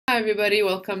everybody,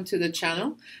 welcome to the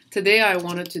channel. Today I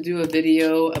wanted to do a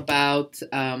video about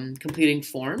completing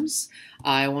forms.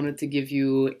 I wanted to give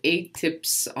you 8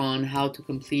 tips on how to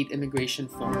complete immigration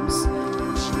forms.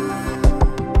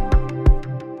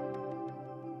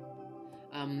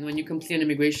 When you complete an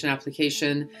immigration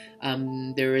application,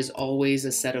 there is always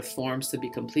a set of forms to be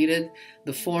completed.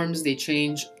 The forms, they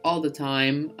change all the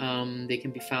time. They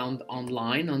can be found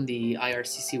online on the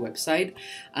IRCC website,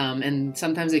 and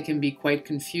sometimes they can be quite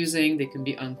confusing, they can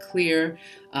be unclear,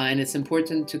 and it's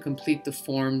important to complete the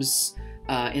forms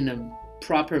in a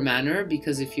proper manner,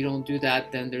 because if you don't do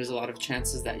that, then there's a lot of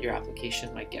chances that your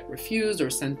application might get refused or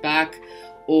sent back,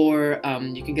 or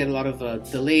you can get a lot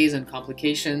of delays and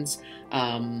complications.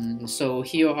 So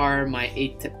here are my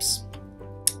 8 tips.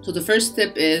 So the first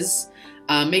tip is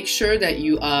make sure that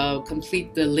you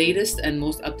complete the latest and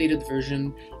most updated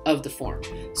version of the form.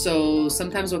 So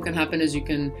sometimes what can happen is you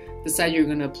can decide you're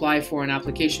going to apply for an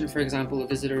application, for example, a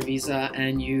visitor visa,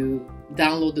 and you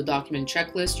download the document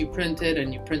checklist, you print it,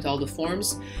 and you print all the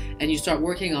forms, and you start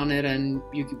working on it, and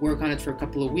you work on it for a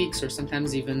couple of weeks, or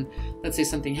sometimes even, let's say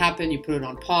something happened, you put it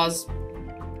on pause,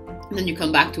 and then you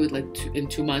come back to it in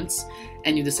 2 months,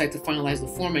 and you decide to finalize the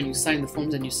form, and you sign the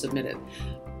forms, and you submit it.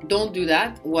 Don't do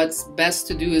that. What's best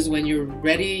to do is when you're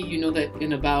ready, you know that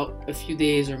in about a few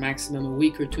days or maximum a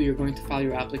week or 2, you're going to file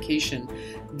your application.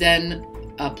 Then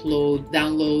upload,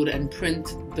 download, and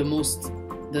print the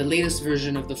latest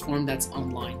version of the form that's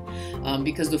online,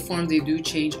 because the forms, they do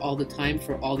change all the time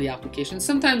for all the applications.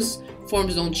 Sometimes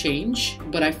forms don't change,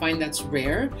 but I find that's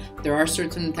rare. There are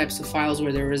certain types of files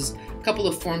where there is a couple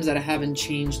of forms that haven't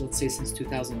changed, let's say since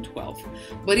 2012.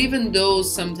 But even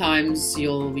those, sometimes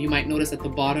you might notice at the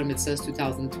bottom it says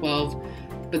 2012,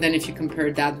 but then if you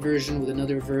compare that version with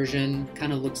another version,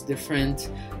 kind of looks different,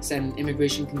 and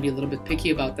immigration can be a little bit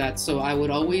picky about that. So I would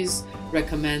always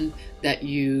recommend that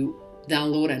you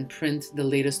download and print the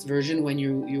latest version when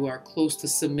you are close to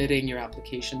submitting your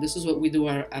application. This is what we do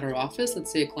at our office.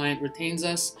 Let's say a client retains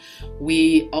us.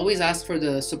 We always ask for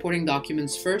the supporting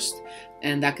documents first,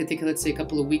 and that could take, let's say, a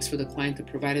couple of weeks for the client to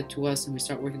provide it to us, and we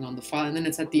start working on the file. And then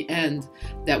it's at the end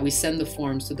that we send the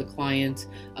forms to the client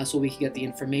so we can get the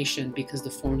information, because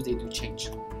the forms, they do change.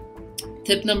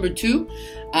 Tip number 2,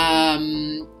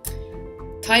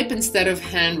 type instead of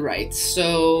handwrite.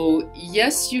 So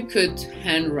yes, you could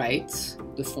handwrite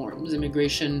the forms.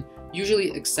 Immigration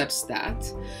usually accepts that,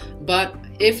 but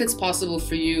if it's possible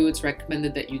for you, it's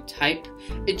recommended that you type.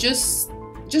 It just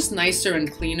nicer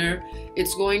and cleaner.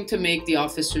 It's going to make the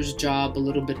officer's job a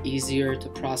little bit easier to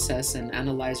process and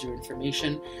analyze your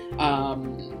information.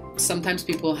 Sometimes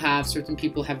certain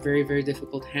people have very, very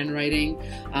difficult handwriting,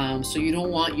 so you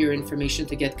don't want your information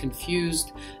to get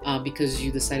confused because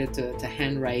you decided to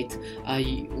handwrite.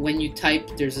 When you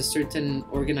type, there's a certain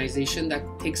organization that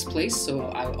takes place, so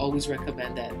I always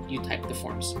recommend that you type the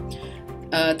forms.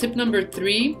 Tip number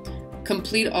 3,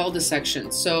 complete all the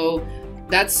sections. So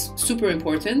that's super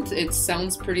important. It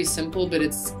sounds pretty simple, but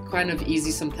it's kind of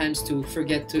easy sometimes to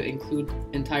forget to include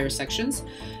entire sections.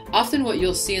 Often what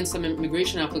you'll see in some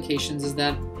immigration applications is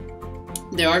that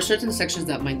there are certain sections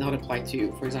that might not apply to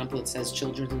you. For example, it says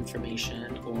children's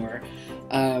information, or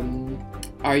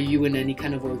are you in any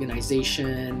kind of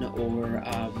organization, or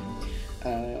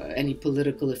any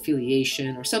political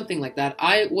affiliation, or something like that.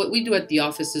 What we do at the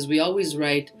office is we always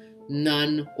write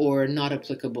none or not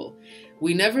applicable.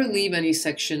 We never leave any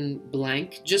section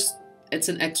blank. It's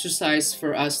an exercise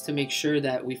for us to make sure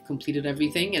that we've completed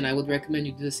everything, and I would recommend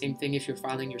you do the same thing if you're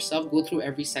filing yourself. Go through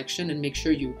every section and make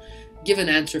sure you give an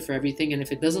answer for everything, and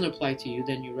if it doesn't apply to you,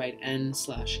 then you write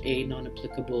N/A,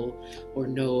 non-applicable, or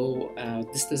no,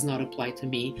 this does not apply to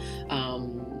me.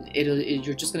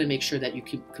 You're just going to make sure that you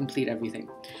complete everything.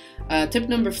 Tip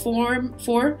number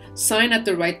 4, sign at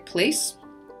the right place.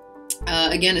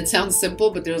 Again, it sounds simple,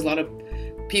 but there's a lot of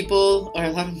people,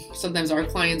 or sometimes our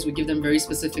clients, we give them very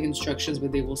specific instructions,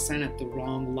 but they will sign at the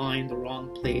wrong line, the wrong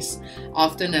place.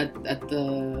 Often at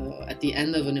the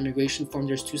end of an immigration form,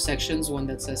 there's 2 sections, one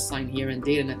that says sign here and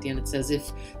date, and at the end it says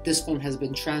if this form has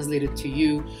been translated to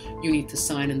you, you need to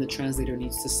sign, and the translator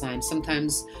needs to sign.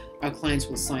 Sometimes our clients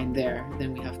will sign there,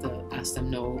 then we have to ask them,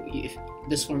 no, if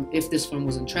this form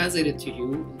wasn't translated to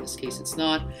you, in this case it's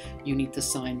not, you need to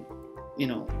sign,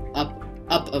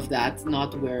 up of that,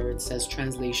 not where it says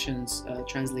translations,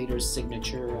 translator's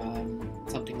signature,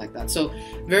 something like that. So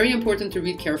very important to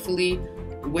read carefully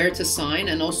where to sign,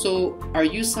 and also, are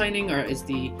you signing, or is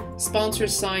the sponsor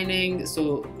signing?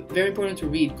 So very important to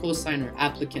read co-signer,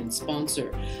 applicant,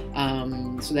 sponsor,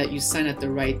 so that you sign at the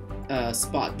right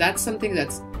spot. That's something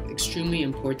that's extremely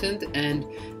important, and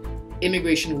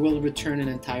immigration will return an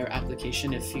entire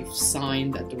application if you've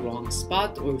signed at the wrong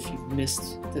spot or if you've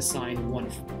missed to sign one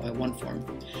form.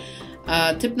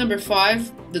 Tip number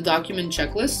 5, the document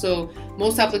checklist. So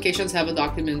most applications have a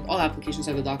document, all applications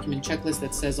have a document checklist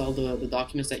that says all the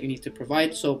documents that you need to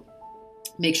provide. So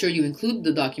make sure you include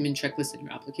the document checklist in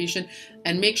your application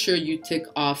and make sure you tick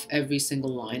off every single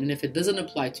line. And if it doesn't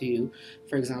apply to you,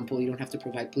 for example, you don't have to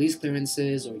provide police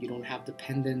clearances, or you don't have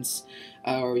dependents,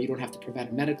 or you don't have to provide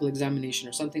a medical examination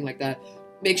or something like that,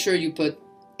 make sure you put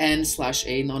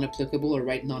N/A, non-applicable, or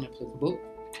write non-applicable.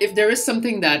 If there is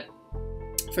something that,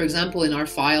 for example, in our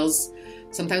files,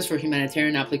 sometimes for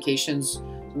humanitarian applications,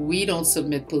 we don't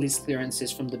submit police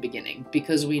clearances from the beginning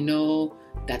because we know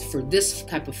that for this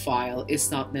type of file, it's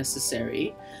not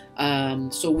necessary.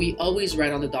 So we always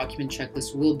write on the document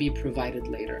checklist will be provided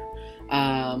later.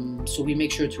 So we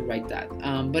make sure to write that.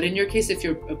 But in your case, if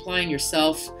you're applying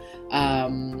yourself,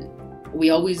 we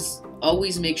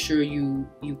always make sure you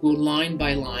go line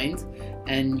by line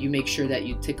and you make sure that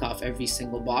you tick off every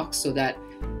single box so that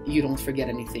you don't forget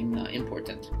anything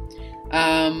important.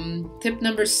 Tip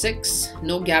number 6,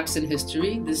 no gaps in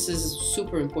history. This is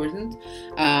super important.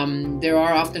 There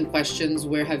are often questions: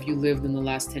 where have you lived in the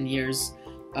last 10 years?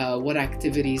 What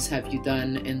activities have you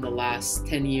done in the last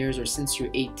 10 years or since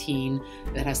you're 18?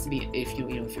 That has to be if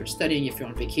you're studying, if you're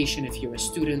on vacation, if you're a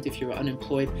student, if you're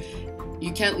unemployed.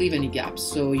 You can't leave any gaps.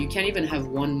 So you can't even have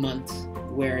 1 month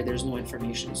where there's no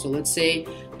information. So let's say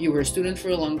you were a student for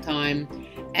a long time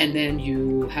and then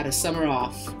you had a summer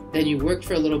off, then you worked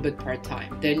for a little bit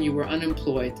part-time, then you were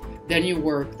unemployed, then you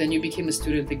worked, then you became a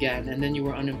student again, and then you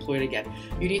were unemployed again.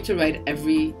 You need to write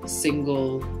every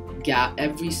single gap,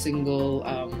 every single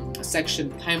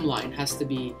section. Timeline has to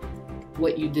be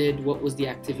what you did, what was the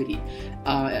activity.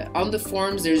 On the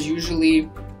forms, there's usually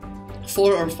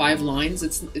 4 or 5 lines.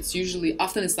 It's usually,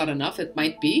 often it's not enough, it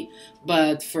might be,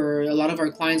 but for a lot of our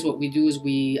clients, what we do is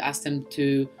we ask them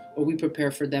to, or we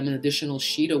prepare for them an additional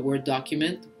sheet, a Word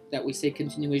document that we say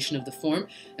continuation of the form.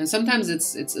 And sometimes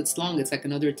it's long, it's like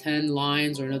another 10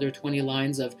 lines or another 20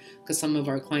 lines of, because some of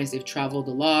our clients, they've traveled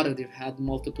a lot or they've had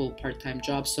multiple part-time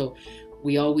jobs. So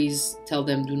we always tell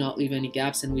them do not leave any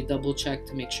gaps, and we double check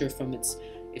to make sure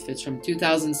if it's from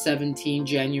 2017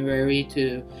 January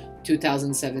to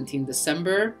 2017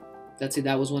 December, let's say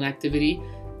that was one activity,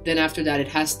 then after that it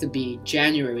has to be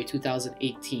January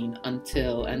 2018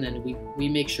 until, and then we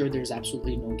make sure there's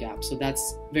absolutely no gap. So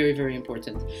that's very, very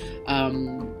important.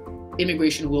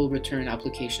 Immigration will return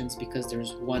applications because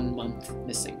there's 1 month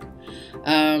missing.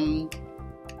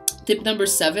 Tip number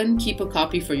 7, keep a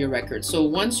copy for your record. So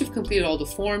once you've completed all the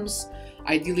forms,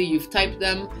 ideally you've typed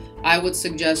them, I would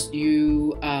suggest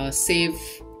you save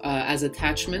as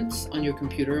attachments on your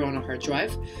computer on a hard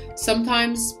drive.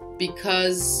 Sometimes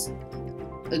because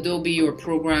Adobe or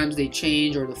programs, they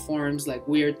change, or the forms, like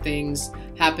weird things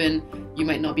happen, you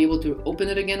might not be able to open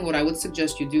it again. What I would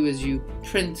suggest you do is you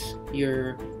print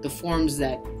the forms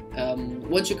that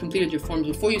once you completed your forms,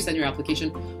 before you send your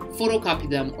application, photocopy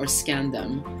them or scan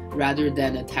them rather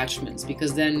than attachments,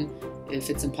 because then if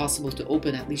it's impossible to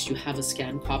open, at least you have a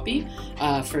scanned copy.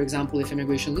 For example, if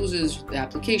immigration loses the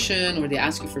application or they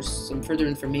ask you for some further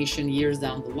information years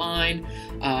down the line,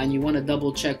 and you want to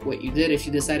double check what you did, if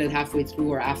you decided halfway through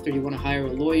or after you want to hire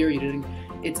a lawyer, you didn't,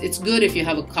 it's good if you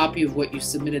have a copy of what you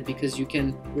submitted, because you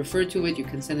can refer to it, you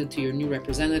can send it to your new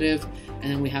representative, and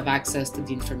then we have access to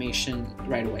the information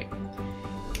right away.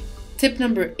 Tip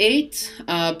number 8,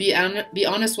 be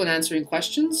honest when answering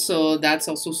questions. So that's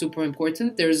also super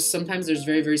important. Sometimes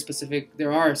very, very specific,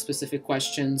 there are specific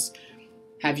questions.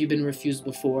 Have you been refused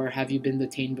before? Have you been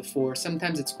detained before?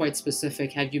 Sometimes it's quite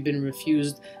specific. Have you been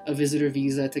refused a visitor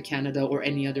visa to Canada or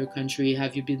any other country?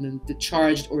 Have you been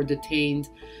charged or detained?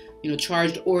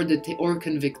 Charged or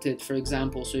convicted, for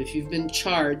example. So if you've been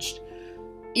charged,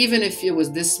 even if it was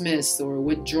dismissed or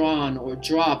withdrawn or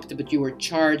dropped, but you were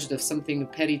charged of something,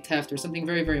 petty theft or something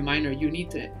very, very minor, you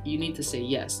need to say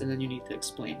yes, and then you need to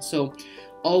explain. So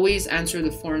always answer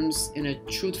the forms in a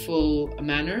truthful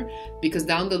manner, because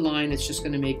down the line it's just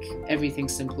going to make everything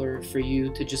simpler for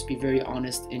you to just be very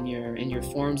honest in your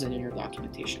forms and in your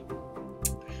documentation.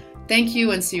 Thank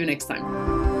you, and see you next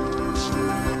time.